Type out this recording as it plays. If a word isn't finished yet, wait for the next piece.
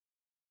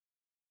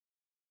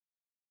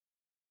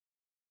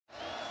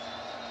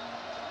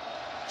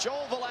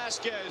Joel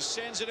Velasquez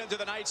sends it into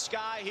the night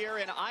sky here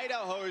in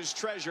Idaho's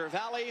Treasure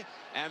Valley,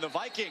 and the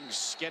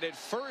Vikings get it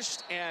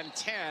 1st and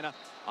 10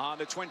 on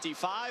the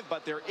 25,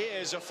 but there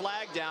is a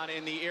flag down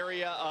in the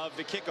area of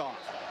the kickoff.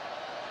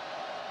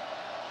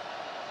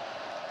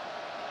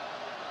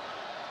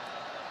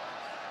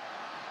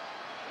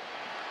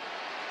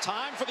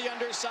 Time for the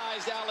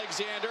undersized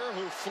Alexander,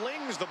 who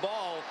flings the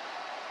ball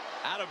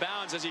out of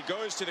bounds as he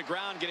goes to the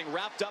ground, getting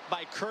wrapped up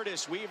by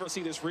Curtis Weaver.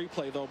 See this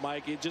replay though,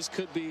 Mike, it just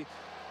could be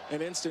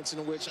an instance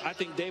in which I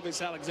think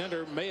Davis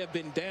Alexander may have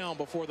been down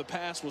before the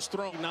pass was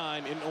thrown.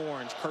 9 in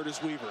orange,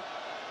 Curtis Weaver.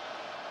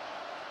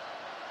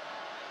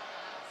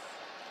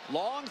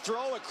 Long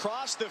throw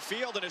across the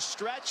field and a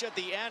stretch at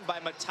the end by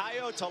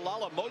Matayo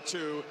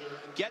Talalamotu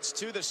gets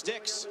to the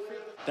sticks.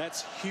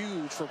 That's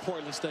huge for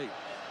Portland State.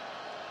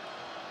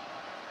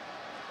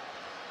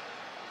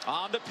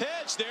 On the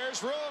pitch,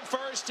 there's room,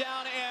 1st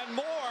down and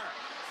more.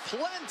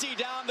 Plenty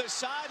down the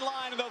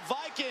sideline. The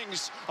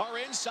Vikings are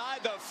inside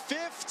the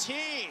 15.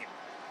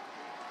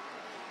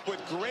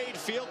 With great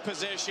field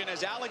position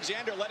as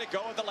Alexander let it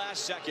go at the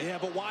last second. Yeah,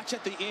 but watch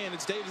at the end.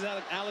 It's Davis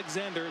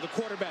Alexander, the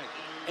quarterback,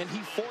 and he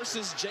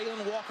forces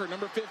Jalen Walker,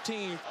 number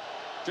 15.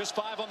 Just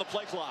 5 on the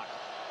play clock.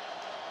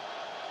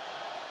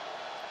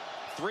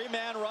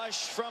 3-man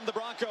rush from the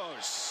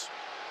Broncos.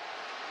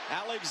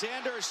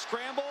 Alexander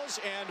scrambles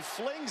and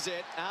flings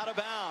it out of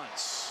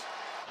bounds.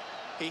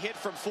 He hit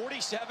from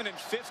 47 and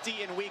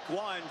 50 in week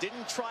 1.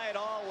 Didn't try it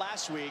all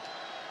last week.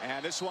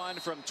 And this one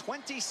from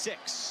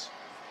 26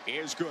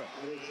 is good.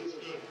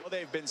 Well,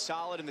 they've been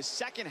solid in the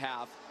second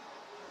half.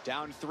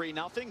 Down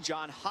 3-0.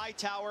 John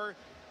Hightower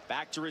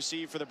back to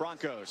receive for the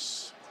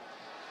Broncos.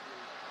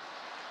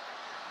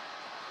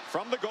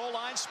 From the goal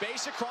line,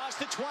 space across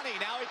the 20.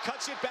 Now he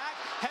cuts it back,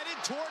 headed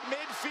toward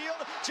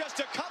midfield. Just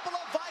a couple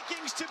of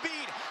Vikings to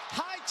beat.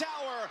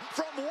 Hightower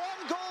from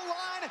one goal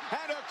line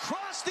and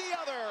across the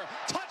other.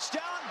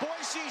 Touchdown,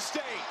 Boise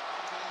State.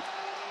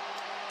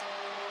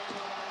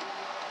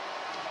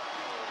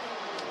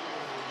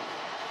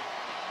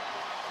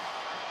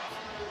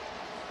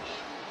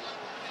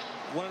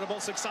 One of the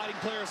most exciting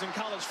players in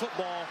college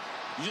football.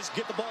 You just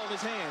get the ball in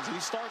his hands, and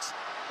he starts,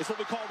 it's what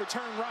we call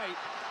return right.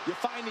 You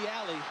find the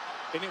alley,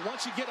 and then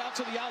once you get out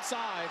to the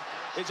outside,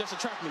 it's just a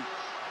track meet.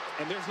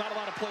 And there's not a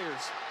lot of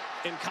players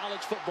in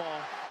college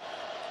football.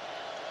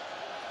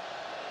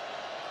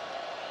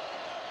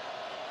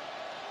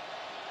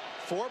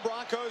 For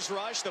Broncos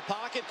rush, the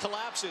pocket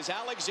collapses.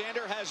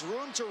 Alexander has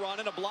room to run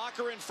and a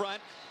blocker in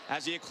front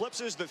as he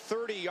eclipses the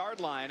 30-yard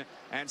line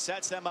and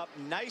sets them up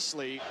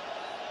nicely.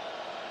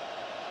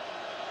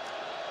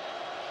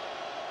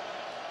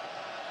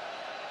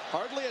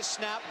 Hardly a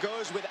snap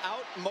goes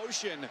without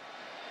motion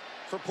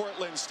for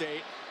Portland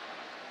State.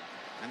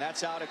 And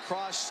that's out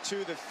across to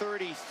the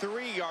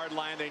 33-yard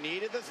line. They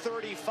needed the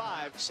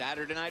 35.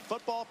 Saturday Night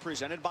Football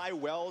presented by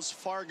Wells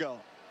Fargo.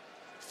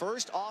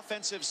 First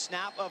offensive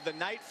snap of the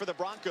night for the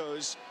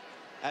Broncos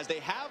as they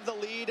have the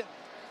lead,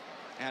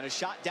 and a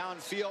shot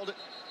downfield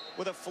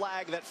with a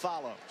flag that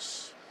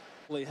follows.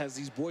 Has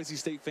these Boise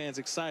State fans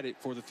excited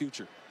for the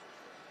future.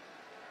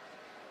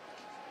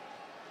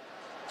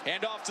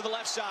 Hand off to the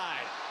left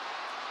side.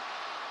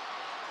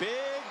 Big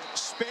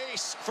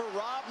space for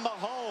Rob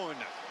Mahone.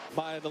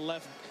 By the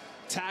left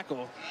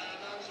tackle.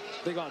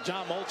 They got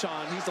John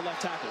Molchon. He's the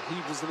left tackle. He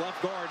was the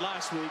left guard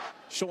last week,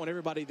 showing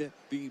everybody that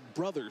the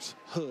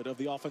brothershood of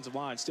the offensive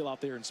line still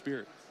out there in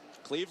spirit.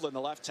 Cleveland,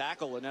 the left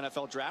tackle, an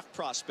NFL draft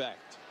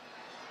prospect.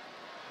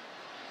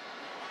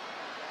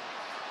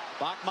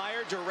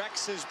 Bachmeier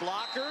directs his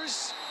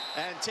blockers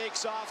and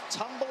takes off,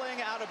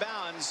 tumbling out of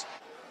bounds.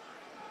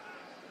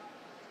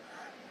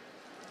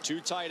 2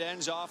 tight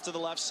ends off to the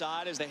left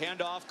side as the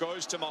handoff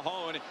goes to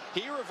Mahone.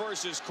 He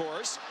reverses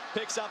course,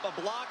 picks up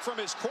a block from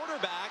his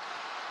quarterback.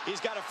 He's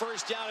got a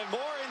 1st down and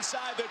more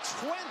inside the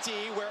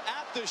 20, where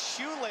at the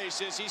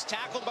shoelaces, he's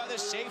tackled by the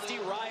safety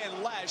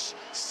Ryan Lesh,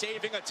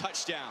 saving a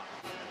touchdown.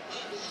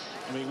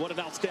 I mean, what an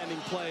outstanding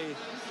play.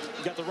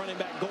 You got the running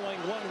back going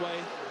one way.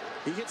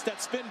 He hits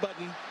that spin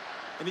button,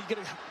 and you get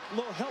a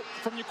little help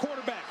from your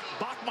quarterback.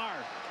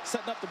 Bachmeier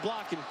setting up the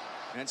block.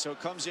 And so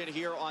comes in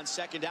here on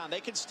 2nd down.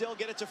 They can still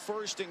get it to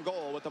 1st and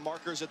goal with the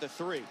markers at the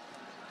 3.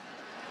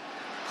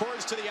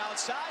 Course to the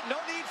outside. No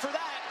need for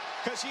that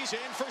because he's in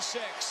for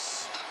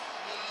 6.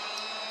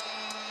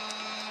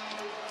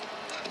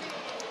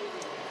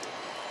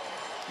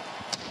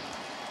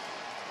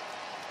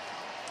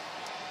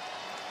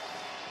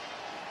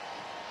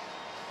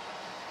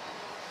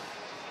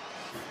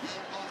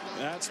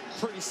 That's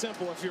pretty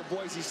simple if you're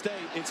Boise State.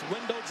 It's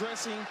window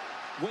dressing,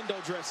 window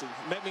dressing.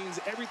 That means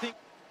everything.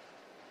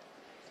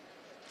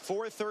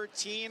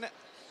 4:13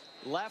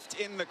 left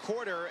in the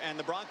quarter, and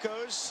the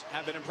Broncos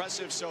have been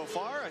impressive so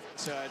far.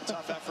 It's a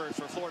tough effort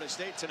for Florida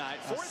State tonight.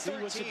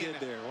 4:13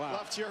 wow.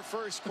 left here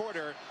first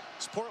quarter.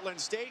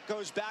 Portland State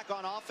goes back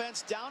on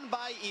offense, down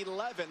by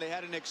 11. They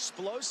had an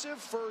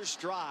explosive first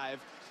drive,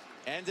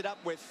 ended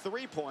up with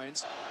 3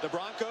 points. The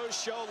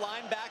Broncos show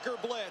linebacker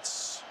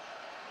blitz.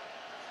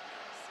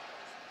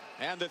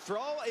 And the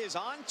throw is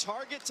on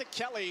target to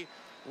Kelly,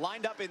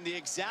 lined up in the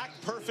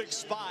exact perfect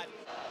spot.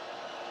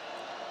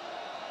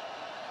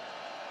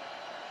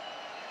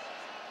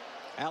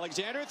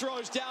 Alexander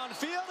throws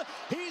downfield.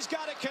 He's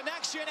got a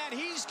connection, and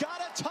he's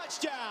got a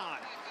touchdown.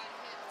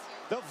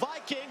 The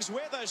Vikings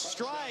with a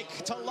strike.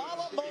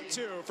 Talala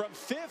Motu from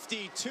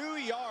 52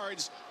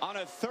 yards on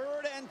a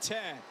 3rd and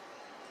 10.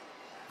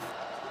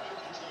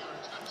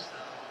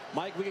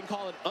 Mike, we can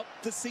call it up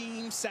the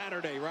seam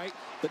Saturday, right?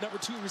 The number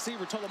 2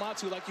 receiver,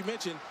 Tolamatu, like you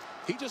mentioned,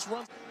 he just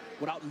runs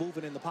without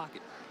moving in the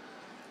pocket.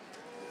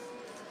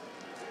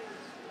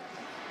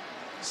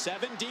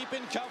 7 deep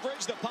in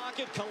coverage. The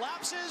pocket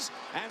collapses,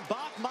 and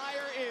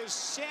Bachmeier is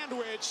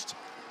sandwiched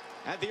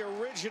at the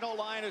original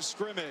line of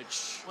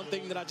scrimmage. One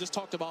thing that I just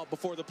talked about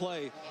before the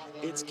play,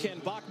 it's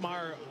can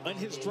Bachmeier, on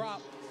his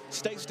drop,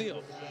 stay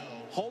still.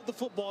 Hold the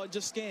football and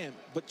just scan,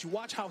 but you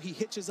watch how he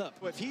hitches up.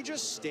 If he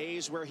just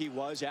stays where he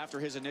was after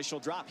his initial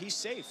drop, he's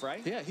safe,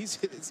 right? Yeah,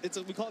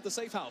 we call it the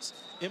safe house,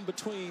 in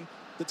between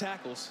the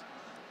tackles.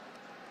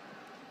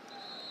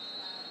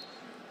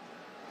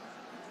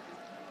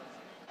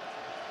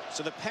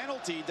 So the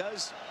penalty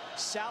does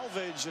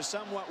salvage a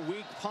somewhat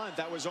weak punt.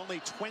 That was only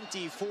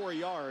 24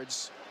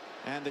 yards.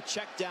 And the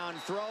check down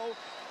throw,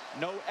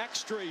 no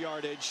extra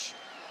yardage.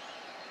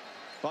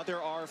 But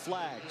there are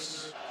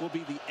flags. Will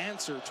be the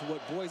answer to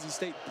what Boise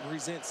State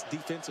presents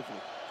defensively.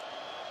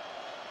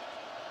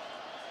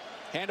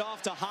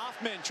 Handoff to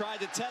Hoffman,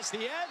 tried to test the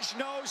edge.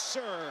 No,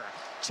 sir.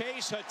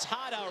 Chase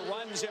Hatada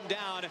runs him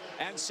down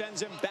and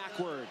sends him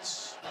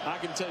backwards. I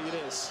can tell you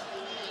this.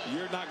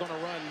 You're not going to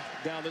run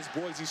down this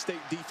Boise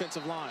State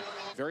defensive line.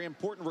 Very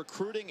important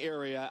recruiting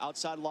area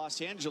outside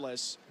Los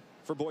Angeles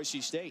for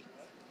Boise State.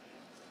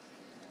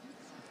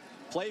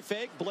 Play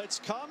fake, blitz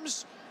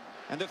comes,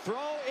 and the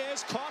throw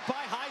is caught by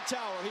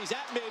Hightower. He's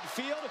at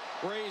midfield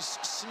where he's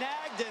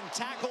snagged and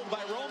tackled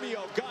by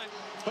Romeo Gunt,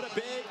 but a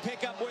big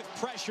pickup with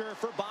pressure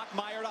for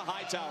Bachmeier to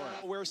Hightower.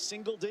 We're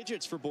single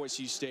digits for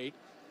Boise State.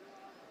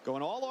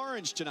 Going all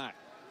orange tonight.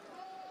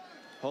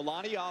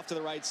 Holani off to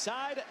the right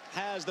side,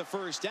 has the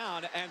first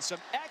down, and some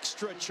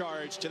extra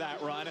charge to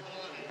that run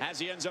as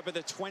he ends up at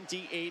the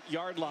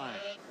 28-yard line.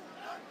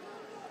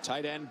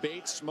 Tight end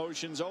Bates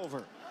motions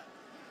over.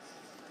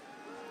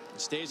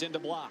 Stays into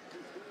block.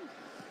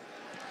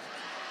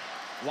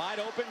 Wide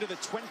open to the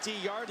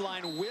 20-yard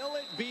line. Will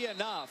it be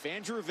enough?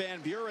 Andrew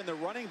Van Buren, the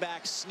running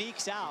back,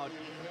 sneaks out.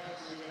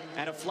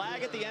 And a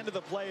flag at the end of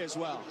the play as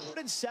well.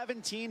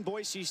 17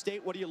 Boise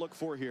State, what do you look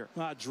for here?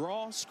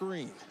 Draw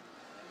screen.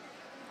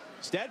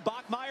 Instead,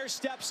 Bachmeier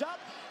steps up.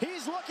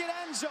 He's looking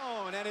end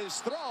zone, and his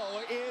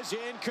throw is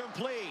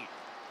incomplete.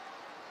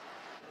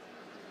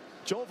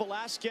 Joel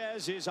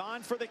Velasquez is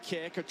on for the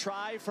kick. A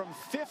try from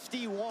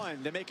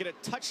 51 to make it a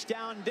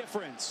touchdown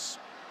difference.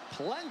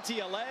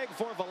 Plenty of leg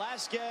for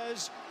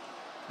Velasquez,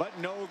 but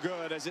no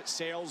good as it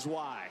sails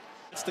wide.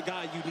 It's the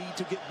guy you need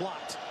to get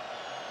blocked.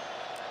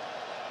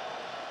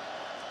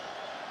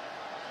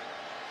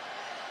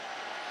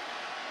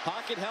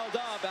 Pocket held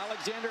up.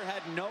 Alexander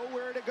had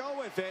nowhere to go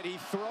with it. He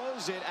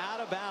throws it out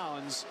of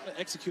bounds.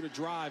 Execute a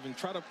drive and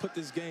try to put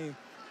this game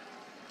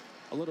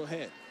a little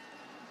ahead.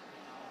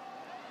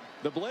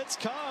 The blitz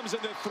comes,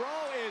 and the throw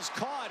is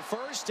caught.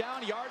 First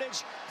down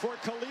yardage for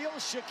Khalil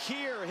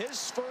Shakir,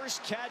 his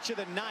first catch of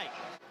the night.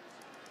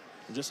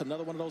 Just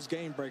another one of those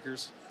game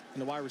breakers in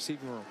the wide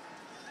receiving room.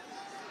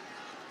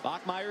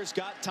 Bachmeier's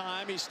got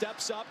time. He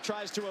steps up,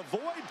 tries to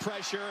avoid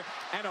pressure,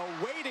 and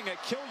awaiting a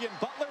Killian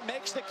Butler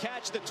makes the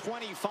catch, the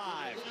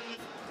 25.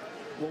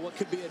 Well, what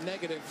could be a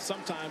negative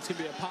sometimes can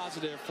be a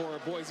positive for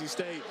Boise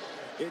State.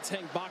 It's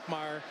Hank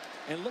Bachmeier,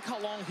 and look how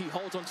long he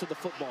holds onto the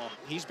football.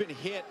 He's been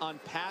hit on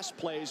pass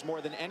plays more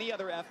than any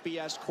other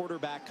FBS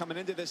quarterback coming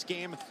into this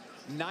game.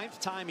 9th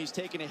time he's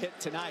taken a hit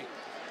tonight.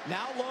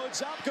 Now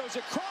loads up, goes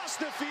across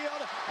the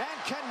field,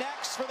 and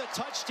connects for the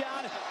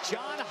touchdown.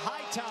 John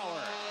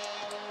Hightower.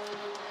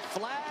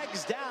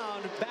 Flags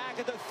down back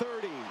at the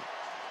 30.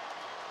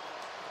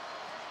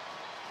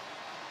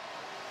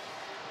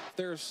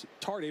 There's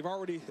they've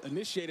already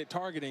initiated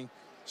targeting.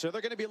 So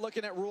they're going to be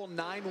looking at Rule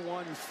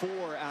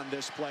 914 on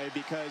this play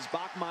because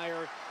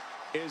Bachmeier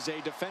is a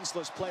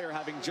defenseless player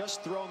having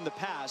just thrown the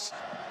pass.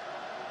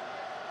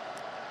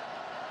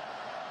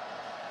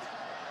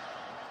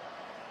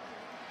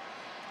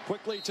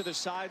 Quickly to the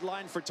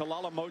sideline for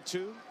Talala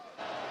Motu.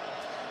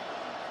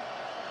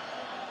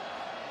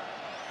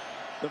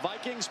 The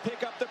Vikings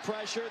pick up the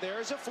pressure.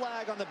 There's a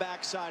flag on the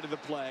backside of the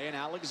play, and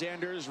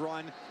Alexander's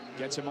run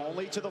gets him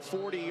only to the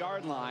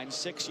 40-yard line,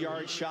 6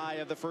 yards shy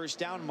of the first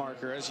down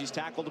marker as he's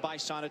tackled by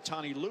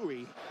Sonatani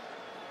Louie.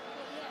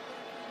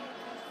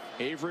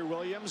 Avery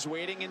Williams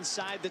waiting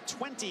inside the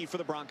 20 for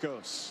the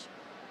Broncos.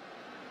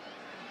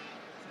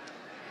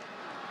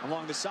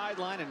 Along the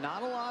sideline, and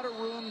not a lot of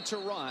room to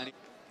run.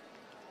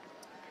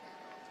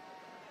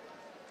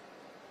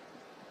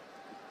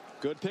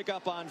 Good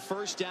pickup on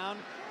first down.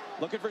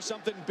 Looking for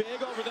something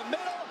big over the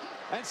middle,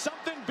 and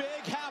something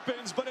big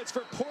happens, but it's for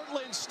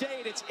Portland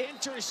State. It's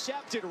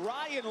intercepted.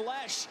 Ryan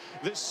Lesh,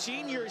 the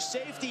senior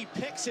safety,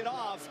 picks it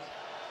off,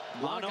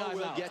 A lot of guys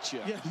will out. get you.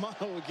 Yeah,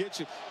 mono will get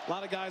you. A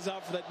lot of guys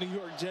out for that New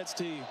York Jets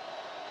team.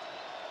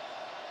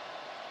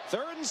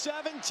 3rd and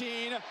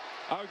 17.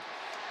 A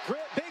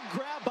big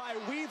grab by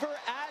Weaver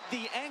at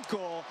the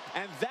ankle,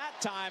 and that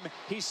time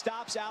he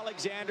stops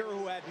Alexander,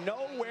 who had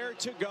nowhere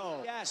to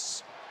go.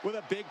 Yes, with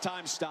a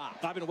big-time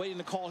stop. I've been waiting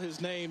to call his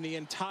name the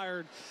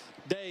entire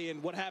day,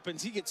 and what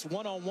happens, he gets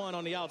one-on-one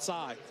on the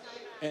outside.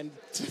 And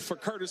for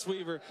Curtis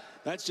Weaver,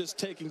 that's just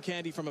taking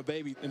candy from a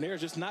baby, and they're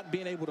just not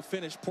being able to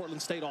finish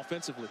Portland State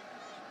offensively.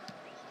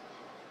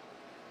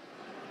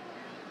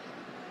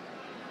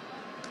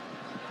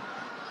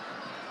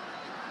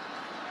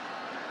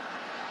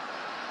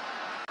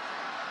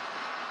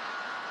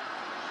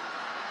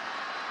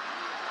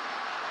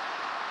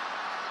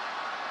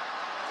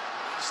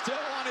 Still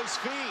on his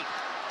feet.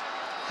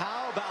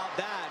 How about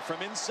that?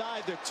 From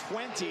inside the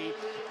 20,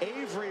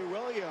 Avery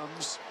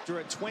Williams through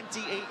a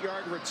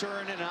 28-yard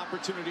return and an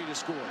opportunity to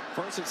score.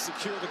 First, it's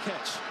secure the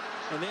catch,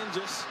 and then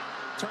just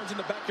turns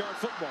into backyard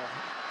football,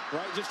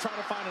 right? Just trying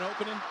to find an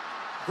opening.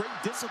 Great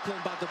discipline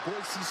by the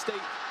Boise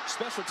State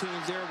special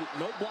teams there, with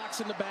no blocks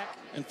in the back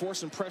and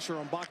forcing pressure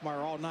on Bachmeier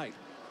all night.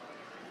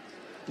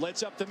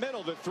 Blitz up the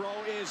middle. The throw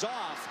is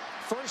off.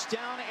 First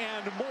down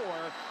and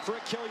more for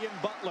Killian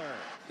Butler.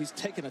 He's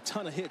taken a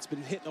ton of hits,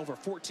 been hit over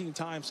 14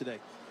 times today.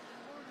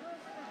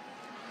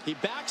 He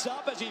backs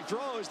up as he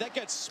throws. That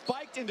gets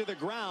spiked into the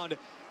ground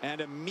and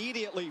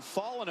immediately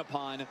fallen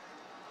upon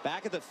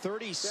back at the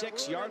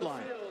 36-yard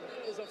line.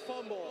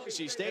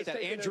 Boise State, that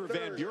Andrew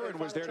Van Buren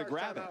was there to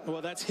grab it.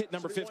 Well, that's hit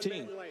number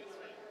 15.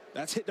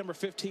 That's hit number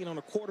 15 on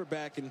a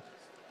quarterback. And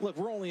look,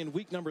 we're only in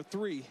week number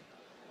 3.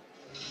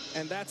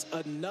 And that's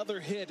another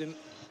hit. And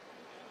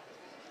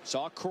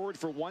saw Cord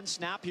for one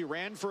snap. He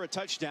ran for a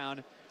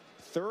touchdown.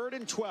 3rd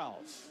and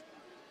 12.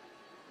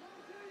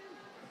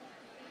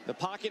 The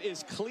pocket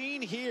is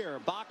clean here.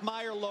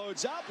 Bachmeier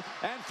loads up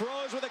and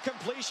throws with a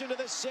completion to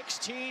the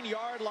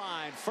 16-yard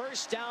line.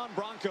 First down,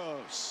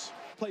 Broncos.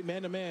 Play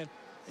man-to-man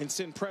and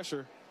send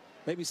pressure.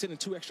 Maybe sending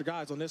 2 extra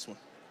guys on this one.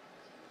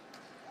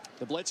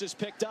 The blitz is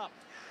picked up.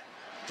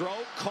 Throw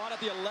caught at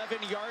the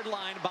 11-yard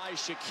line by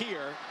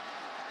Shakir.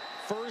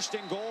 1st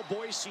and goal,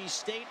 Boise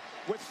State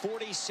with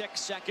 46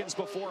 seconds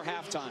before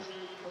halftime.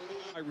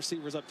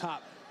 Receivers up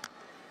top.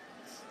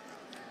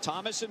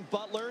 Thomas and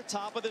Butler,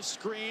 top of the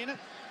screen.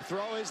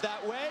 Throw is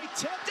that way.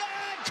 Tipped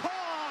and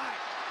caught!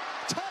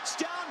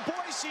 Touchdown,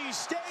 Boise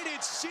State.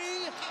 It's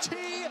C.T.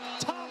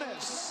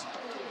 Thomas.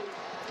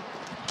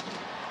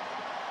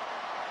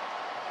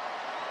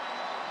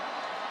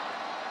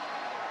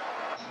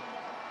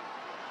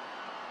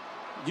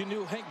 You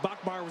knew Hank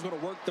Bachmeier was going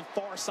to work the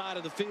far side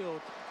of the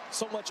field.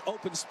 So much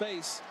open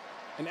space.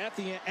 And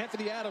Anthony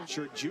Adams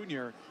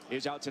Jr.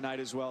 is out tonight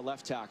as well,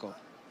 left tackle.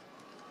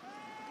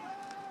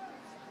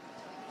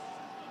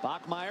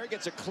 Bachmeier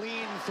gets a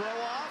clean throw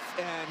off,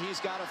 and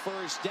he's got a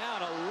first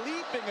down. A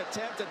leaping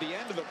attempt at the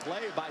end of the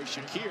play by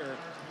Shakir.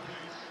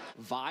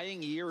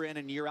 Vying year in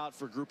and year out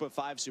for Group of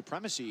 5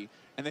 supremacy,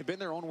 and they've been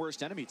their own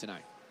worst enemy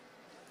tonight.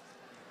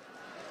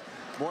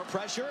 More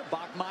pressure.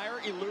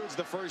 Bachmeier eludes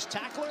the first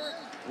tackler.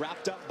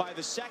 Wrapped up by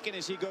the second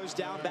as he goes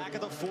down back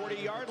at the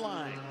 40-yard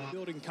line.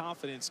 Building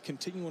confidence,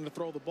 continuing to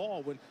throw the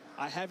ball when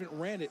I haven't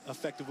ran it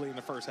effectively in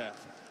the first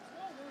half.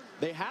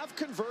 They have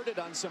converted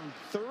on some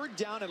 3rd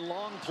down and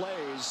long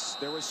plays.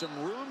 There was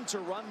some room to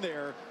run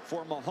there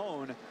for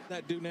Mahone.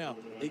 That do now.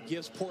 It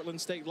gives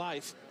Portland State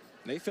life.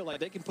 They feel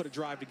like they can put a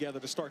drive together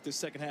to start this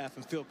second half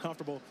and feel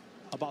comfortable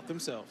about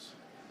themselves.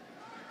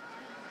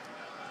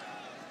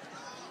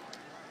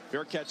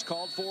 Fair catch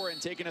called for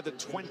and taken at the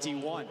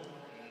 21.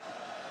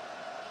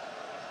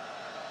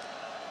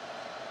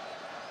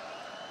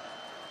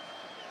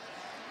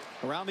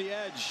 Around the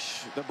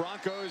edge, the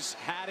Broncos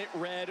had it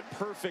read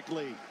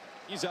perfectly.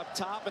 He's up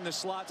top in the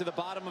slot to the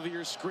bottom of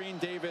your screen,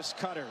 Davis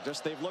Cutter.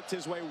 Just they've looked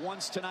his way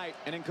once tonight,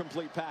 an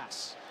incomplete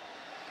pass.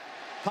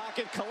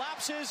 Pocket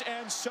collapses,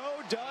 and so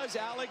does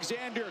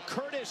Alexander.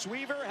 Curtis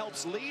Weaver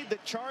helps lead the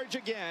charge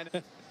again.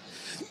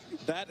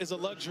 That is a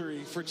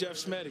luxury for Jeff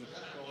Schmedding.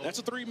 That's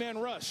a 3-man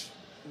rush.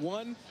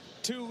 1,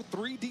 2,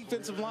 3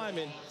 defensive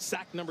linemen.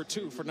 Sack number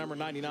 2 for number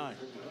 99.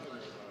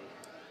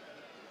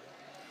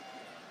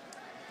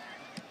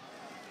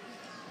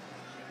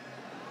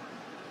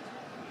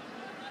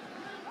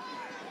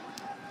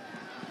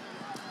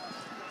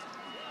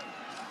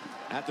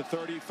 At the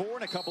 34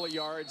 and a couple of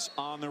yards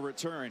on the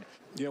return.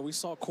 Yeah, we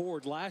saw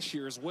Cord last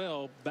year as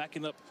well,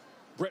 backing up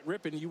Brett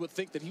Rippon. You would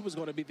think that he was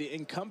going to be the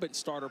incumbent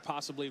starter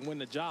possibly and win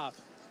the job,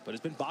 but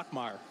it's been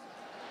Bachmeier.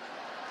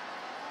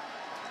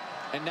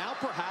 And now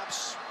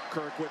perhaps,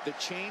 Kirk, with the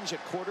change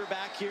at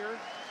quarterback here,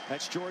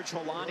 that's George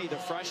Holani, the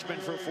freshman,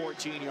 for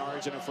 14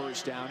 yards and a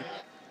first down.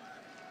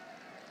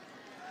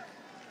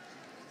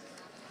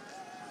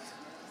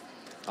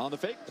 On the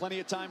fake, plenty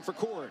of time for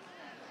Cord.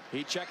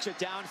 He checks it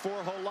down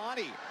for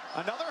Holani.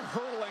 Another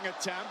hurtling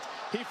attempt.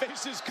 He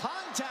faces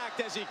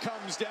contact as he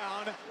comes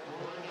down.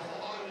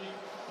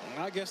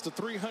 I guess the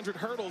 300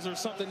 hurdles are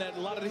something that a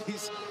lot of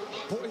these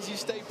Boise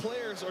State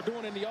players are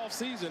doing in the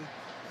offseason.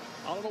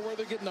 I don't know where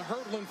they're getting the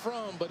hurdling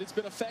from, but it's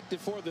been effective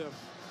for them.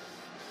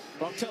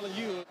 But I'm telling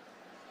you,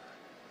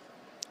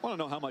 I want to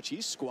know how much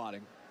he's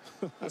squatting.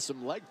 That's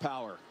some leg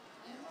power.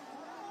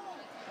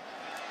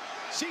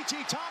 C.T.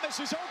 Thomas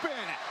is open,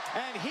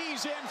 and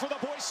he's in for the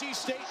Boise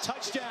State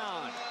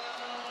touchdown.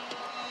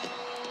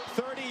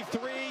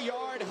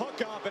 33-yard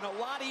hookup, and a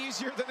lot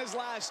easier than his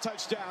last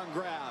touchdown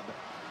grab.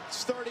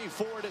 It's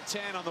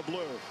 34-10 on the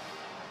Blue.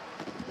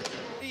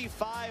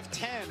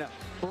 35-10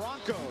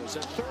 Broncos, a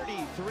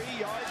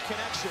 33-yard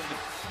connection.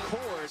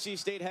 Boise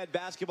State head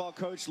basketball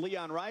coach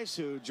Leon Rice,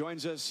 who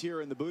joins us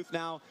here in the booth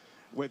now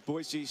with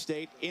Boise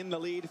State in the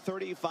lead,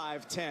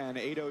 35-10,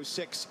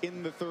 8:06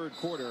 in the third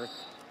quarter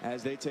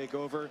as they take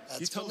over.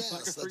 That's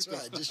finesse. That's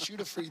right. Just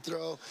shoot a free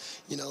throw,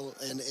 you know,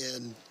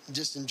 and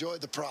just enjoy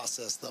the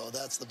process, though.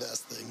 That's the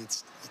best thing.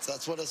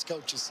 That's what us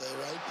coaches say,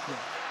 right?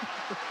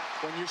 Yeah.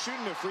 When you're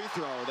shooting a free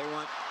throw, they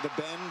want the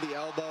bend, the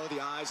elbow, the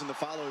eyes, and the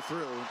follow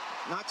through.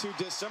 Not too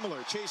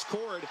dissimilar. Chase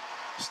Cord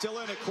still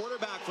in at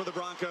quarterback for the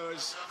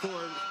Broncos.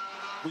 Cord,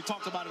 we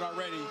talked about it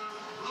already.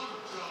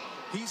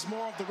 He's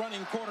more of the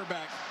running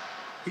quarterback.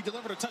 He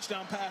delivered a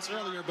touchdown pass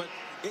earlier, but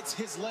it's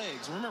his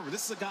legs. Remember,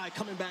 this is a guy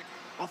coming back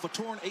off a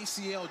torn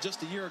ACL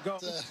just a year ago.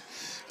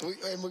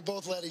 And we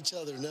both let each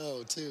other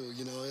know, too.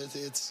 You know,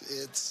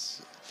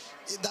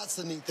 that's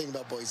the neat thing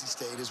about Boise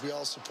State is we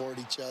all support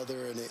each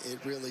other, and it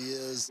really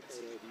is.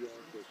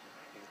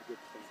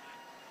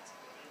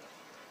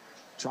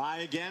 Try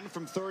again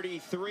from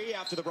 33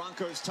 after the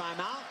Broncos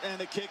timeout, and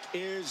the kick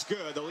is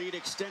good. The lead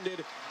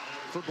extended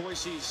for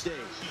Boise State.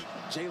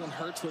 Jalen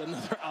Hurts with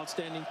another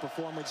outstanding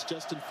performance.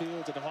 Justin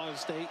Fields at Ohio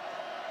State.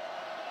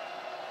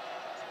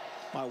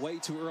 My way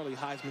too early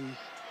Heisman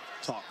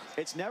talk.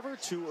 It's never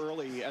too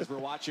early as we're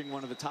watching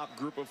one of the top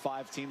group of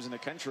 5 teams in the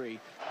country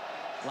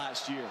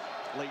last year,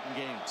 late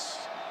in games.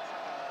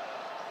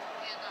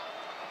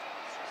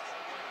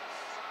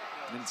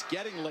 And it's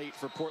getting late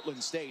for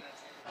Portland State.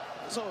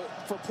 So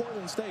for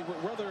Portland State,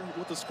 whether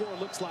what the score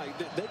looks like,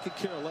 they could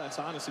care less,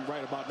 honestly,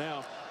 right about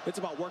now. It's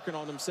about working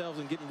on themselves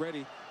and getting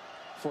ready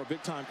for a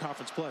big-time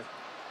conference play.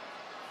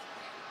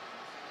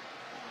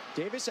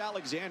 Davis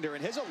Alexander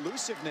and his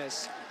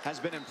elusiveness has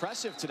been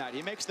impressive tonight.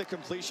 He makes the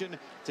completion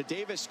to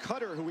Davis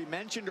Cutter, who we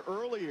mentioned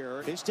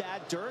earlier. His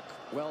dad, Dirk,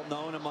 well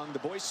known among the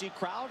Boise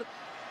crowd.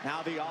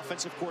 Now the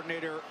offensive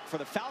coordinator for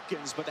the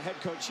Falcons, but the head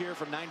coach here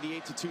from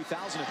 98 to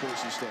 2000 at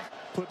Boise State.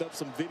 Put up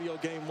some video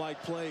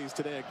game-like plays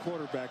today at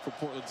quarterback for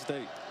Portland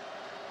State.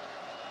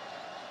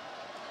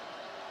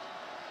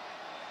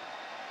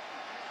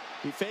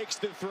 He fakes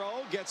the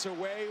throw, gets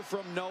away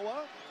from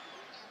Noah,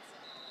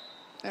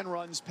 and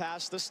runs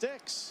past the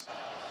sticks.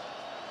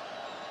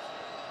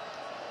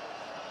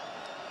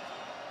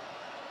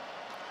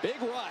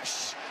 Big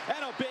rush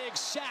and a big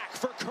sack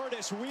for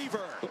Curtis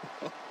Weaver.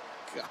 Oh,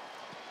 God.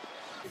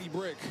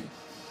 Brick.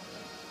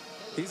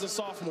 He's a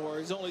sophomore.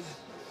 He's only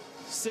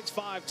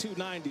 6'5",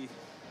 290.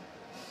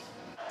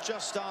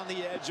 Just on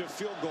the edge of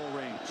field goal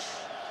range.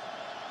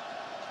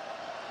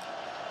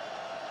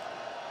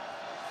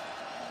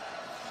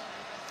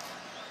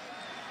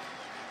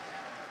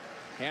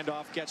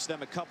 Handoff gets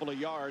them a couple of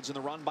yards in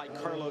the run by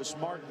Carlos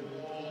Martin.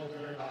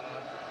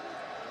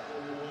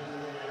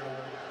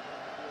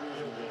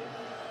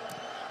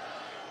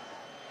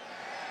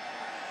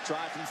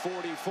 Try from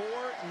 44,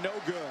 no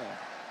good.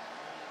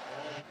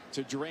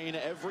 To drain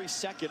every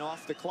second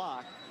off the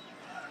clock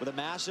with a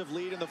massive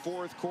lead in the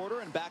fourth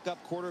quarter, and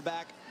backup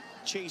quarterback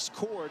Chase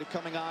Cord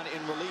coming on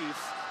in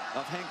relief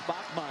of Hank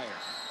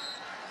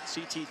Bachmeier.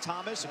 C.T.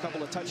 Thomas, a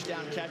couple of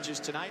touchdown catches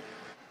tonight.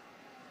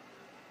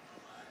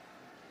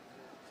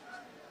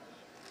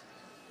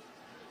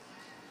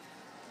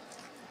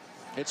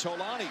 It's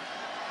Holani.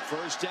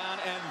 First down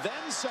and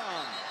then some.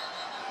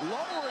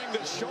 Lowering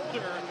the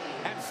shoulder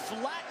and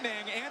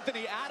flattening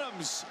Anthony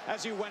Adams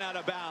as he went out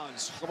of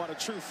bounds. Talk about a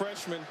true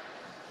freshman.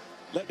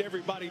 Let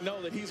everybody know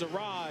that he's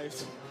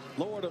arrived.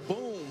 Lower the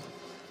boom.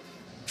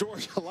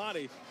 George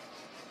Holani.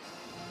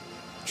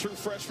 True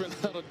freshman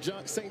out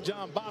of St.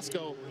 John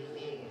Bosco.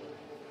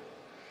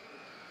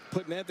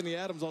 Putting Anthony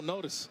Adams on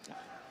notice.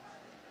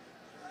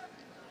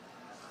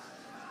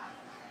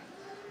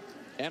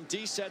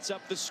 Empty sets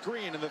up the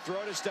screen, and the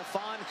throw to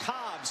Stephon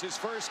Cobbs, his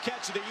first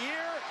catch of the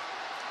year.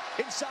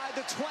 Inside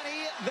the 20,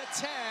 the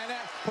 10,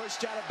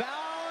 pushed out of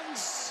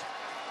bounds.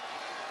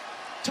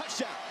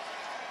 Touchdown.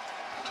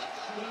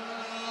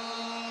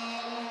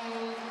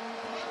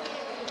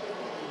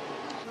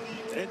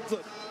 And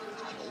look,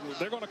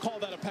 they're going to call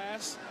that a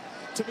pass.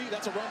 To me,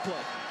 that's a run play.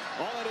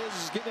 All that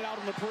is getting it out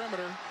on the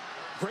perimeter.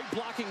 Great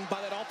blocking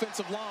by that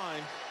offensive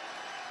line.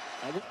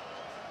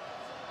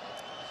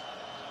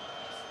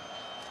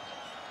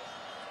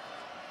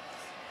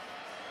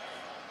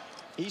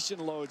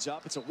 Eason loads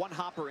up. It's a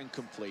one-hopper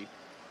incomplete.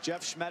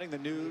 Jeff Schmedding, the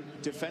new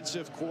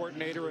defensive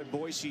coordinator at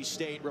Boise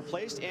State,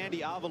 replaced Andy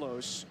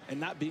Avalos. And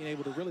not being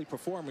able to really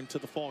perform into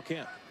the fall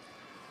camp.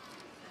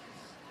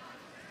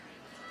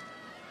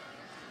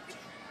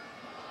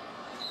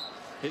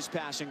 His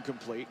pass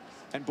incomplete.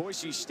 And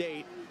Boise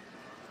State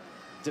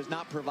does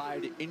not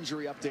provide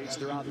injury updates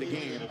throughout the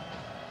game.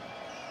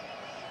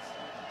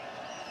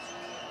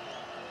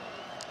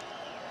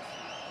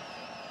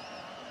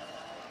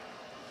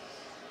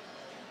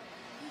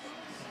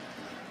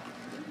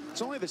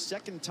 It's only the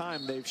second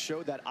time they've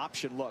showed that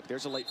option look.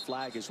 There's a late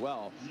flag as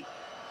well.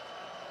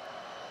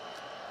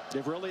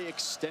 They've really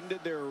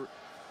extended their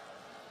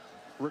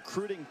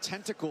recruiting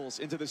tentacles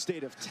into the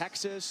state of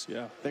Texas,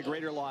 the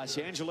greater Los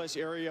Angeles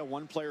area.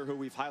 One player who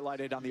we've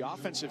highlighted on the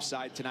offensive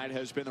side tonight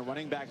has been the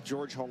running back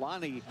George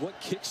Holani. What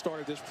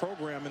kickstarted this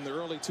program in the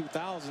early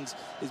 2000s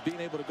is being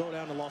able to go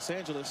down to Los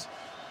Angeles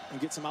and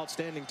get some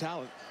outstanding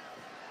talent.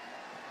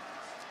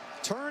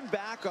 Turn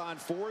back on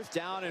 4th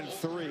down and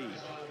 3.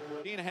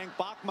 Hank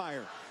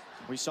Bachmeier.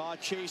 We saw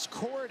Chase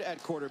Cord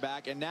at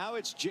quarterback, and now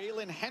it's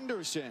Jalen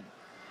Henderson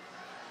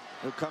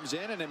who comes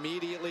in and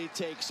immediately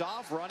takes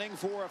off, running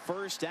for a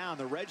first down.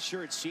 The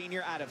redshirt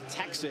senior out of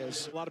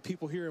Texas. A lot of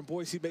people here in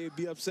Boise may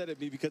be upset at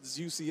me because it's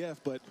UCF,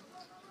 but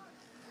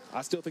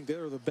I still think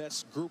they're the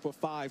best group of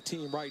 5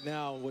 team right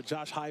now with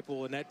Josh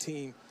Heupel and that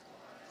team.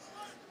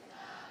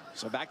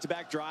 So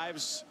back-to-back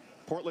drives.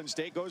 Portland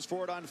State goes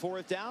for it on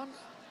 4th down.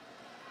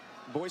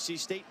 Boise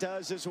State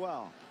does as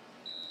well.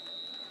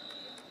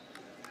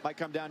 Might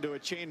come down to a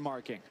chain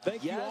marking.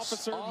 Thank you,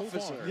 officer. Move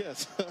on.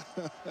 Yes.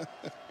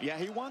 Yeah,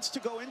 he wants to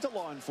go into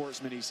law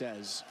enforcement, he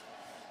says.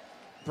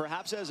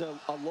 Perhaps as a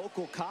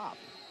local cop.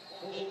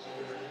 You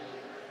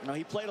know,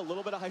 he played a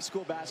little bit of high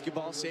school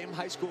basketball, same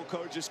high school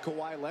coach as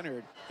Kawhi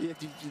Leonard. You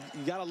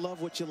got to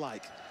love what you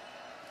like.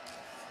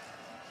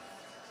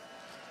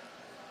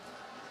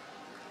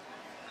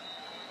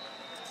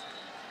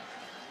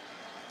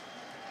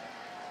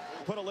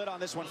 Put a lid on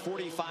this one,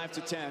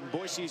 45-10.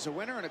 Boise's a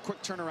winner and a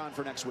quick turnaround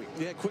for next week.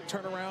 Yeah, quick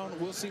turnaround.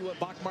 We'll see what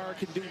Bachmeier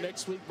can do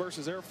next week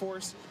versus Air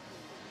Force.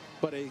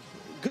 But a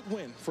good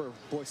win for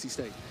Boise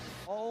State.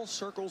 All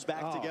circles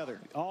back together.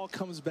 All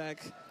comes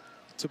back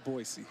to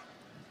Boise.